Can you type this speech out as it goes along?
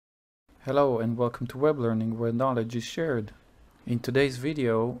Hello and welcome to Web Learning, where knowledge is shared. In today's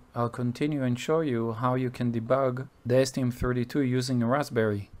video, I'll continue and show you how you can debug the STM32 using a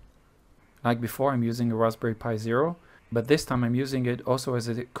Raspberry. Like before, I'm using a Raspberry Pi Zero, but this time I'm using it also as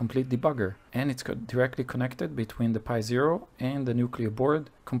a complete debugger, and it's directly connected between the Pi Zero and the Nucleo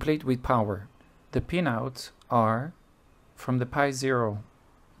board, complete with power. The pinouts are from the Pi Zero,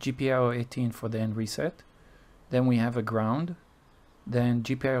 GPIO 18 for the end reset, then we have a ground, then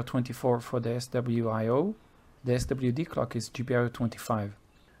GPIO 24 for the SWIO. The SWD clock is GPIO 25.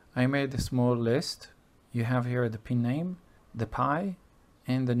 I made a small list. You have here the pin name, the Pi,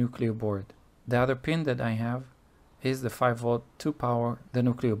 and the Nucleo board. The other pin that I have is the 5 volt to power the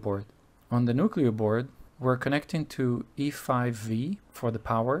Nucleo board. On the Nucleo board, we're connecting to E5V for the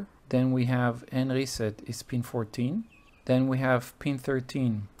power. Then we have N reset is pin 14. Then we have pin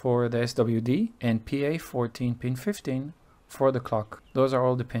 13 for the SWD and PA14 pin 15 for the clock. Those are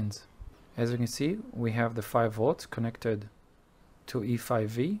all the pins. As you can see, we have the 5 volts connected to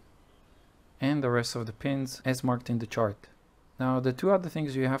E5V and the rest of the pins as marked in the chart. Now the two other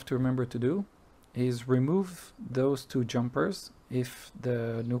things you have to remember to do is remove those two jumpers if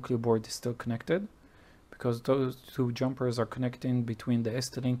the Nucleo board is still connected, because those two jumpers are connecting between the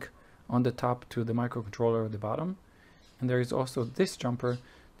ST-Link on the top to the microcontroller at the bottom, and there is also this jumper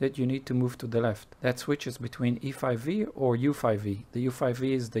that you need to move to the left. That switches between E5V or U5V. The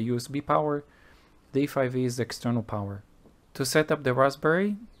U5V is the USB power, the E5V is the external power. To set up the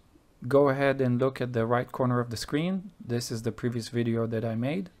Raspberry, go ahead and look at the right corner of the screen. This is the previous video that I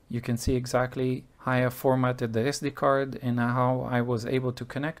made. You can see exactly how I formatted the SD card and how I was able to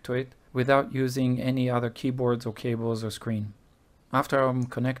connect to it without using any other keyboards or cables or screen. After I'm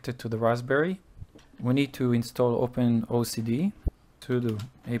connected to the Raspberry, we need to install openocd. Sudo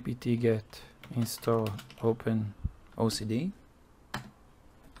apt-get install openocd.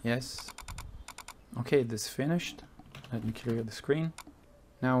 Yes. Okay, this is finished. Let me clear the screen.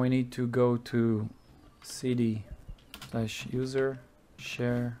 Now we need to go to cd/user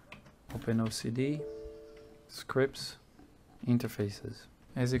share openocd scripts interfaces.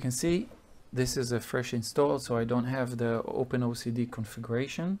 As you can see, this is a fresh install, so I don't have the openocd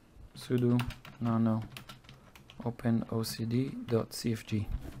configuration. Sudo nano openocd.cfg.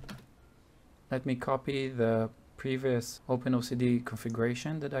 Let me copy the previous openocd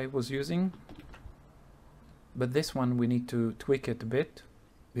configuration that I was using, but this one we need to tweak it a bit.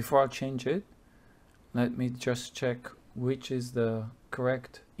 Before I change it, let me just check which is the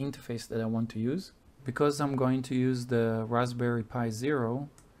correct interface that I want to use. Because I'm going to use the Raspberry Pi Zero,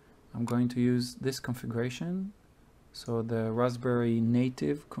 I'm going to use this configuration, so the Raspberry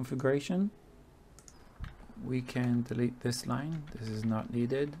native configuration. We can delete this line. This is not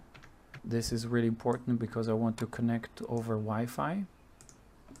needed. This is really important because I want to connect over Wi-Fi.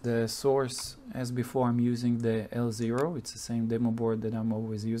 The source, as before, I'm using the L0. It's the same demo board that I'm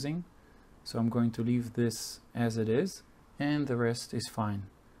always using. So I'm going to leave this as it is, and the rest is fine.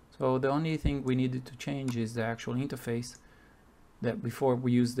 So the only thing we needed to change is the actual interface. That before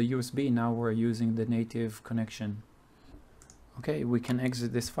we used the USB, now we're using the native connection. Okay, we can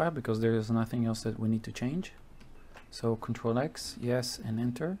exit this file because there is nothing else that we need to change. So Control X, yes, and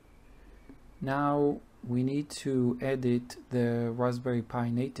enter. Now we need to edit the Raspberry Pi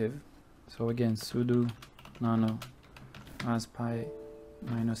native. So again, sudo nano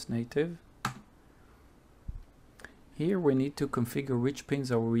raspi-native. Here we need to configure which pins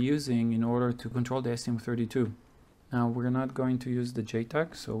are we using in order to control the STM32. Now we're not going to use the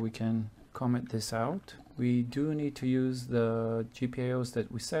JTAG, so we can comment this out. We do need to use the GPIOs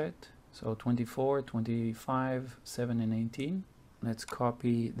that we set, so 24, 25, 7 and 18. Let's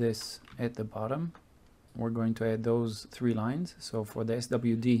copy this at the bottom. We're going to add those three lines. So for the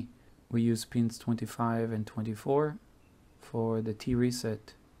SWD, we use pins 25 and 24. For the T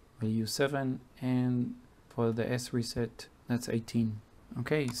reset, we use 7, and for the S reset, that's 18.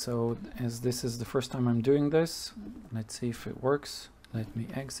 Okay, so as this is the first time I'm doing this, let's see if it works. Let me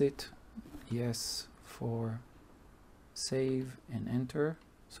exit. Yes for save and enter.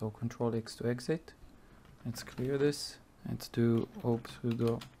 So Control X to exit. Let's clear this. Let's do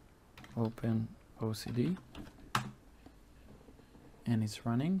sudo openocd, and it's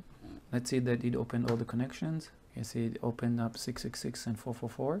running. Let's see that it opened all the connections. You see it opened up 666 and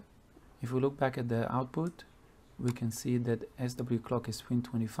 444. If we look back at the output, we can see that SW clock is pin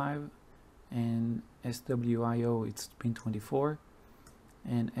 25 and SWIO it's pin 24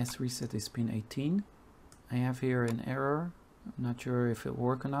 and S reset is pin 18. I have here an error. I'm not sure if it will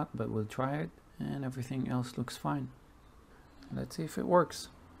work or not, but we'll try it, and everything else looks fine. Let's see if it works.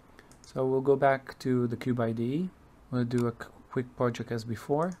 So we'll go back to the CubeIDE. We'll do a quick project as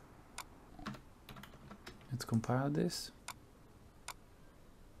before. Let's compile this.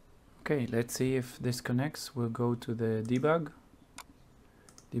 Okay, let's see if this connects. We'll go to the debug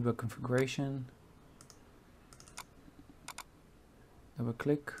configuration, double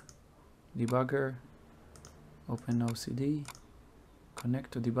click, debugger, openocd,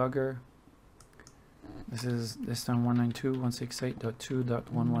 connect to debugger. This is this time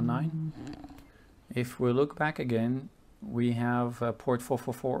 192.168.2.119. If we look back again, we have port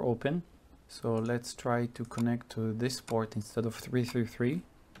 444 open. So let's try to connect to this port instead of 333.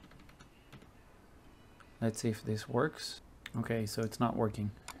 Let's see if this works. Okay, so it's not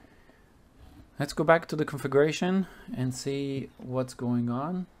working. Let's go back to the configuration and see what's going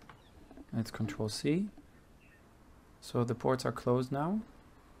on. Let's Control C. So the ports are closed now.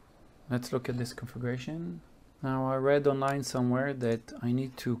 Let's look at this configuration. Now I read online somewhere that I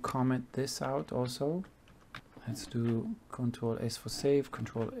need to comment this out also. Let's do Control S for save,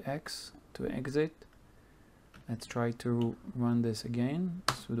 Control X to exit. Let's try to run this again,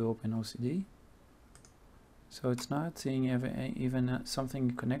 sudo openocd. So it's not seeing even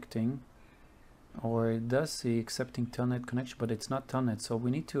something connecting, or it does see accepting telnet connection, but it's not telnet. So we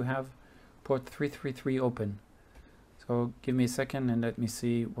need to have port 333 open. So give me a second and let me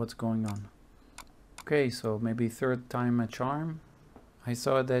see what's going on. Okay, so maybe third time a charm. I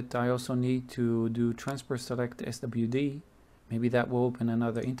saw that I also need to do transfer select swd. Maybe that will open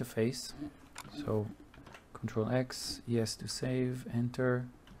another interface. So Control X, yes to save, enter,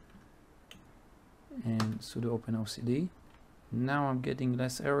 and sudo openocd. Now I'm getting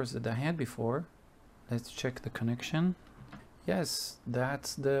less errors than I had before. Let's check the connection. Yes,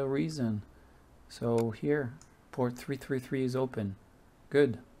 that's the reason. So here, port 333 is open.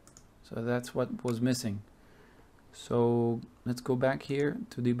 Good. So that's what was missing. So let's go back here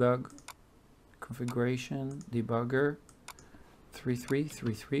to debug, configuration, debugger,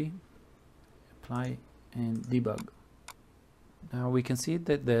 3333, apply and debug. Now we can see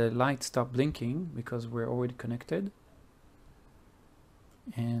that the light stopped blinking because we're already connected.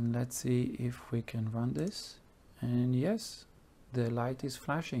 And let's see if we can run this. And yes, the light is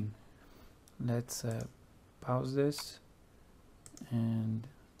flashing. Let's pause this and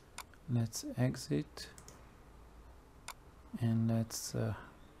let's exit. And let's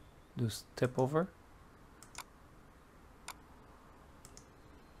do step over.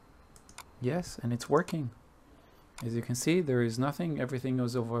 Yes, and it's working. As you can see, there is nothing. Everything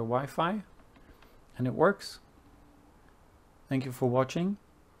goes over Wi-Fi and it works. Thank you for watching.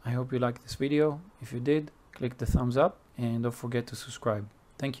 I hope you liked this video. If you did, click the thumbs up and don't forget to subscribe.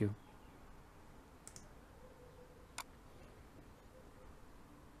 Thank you.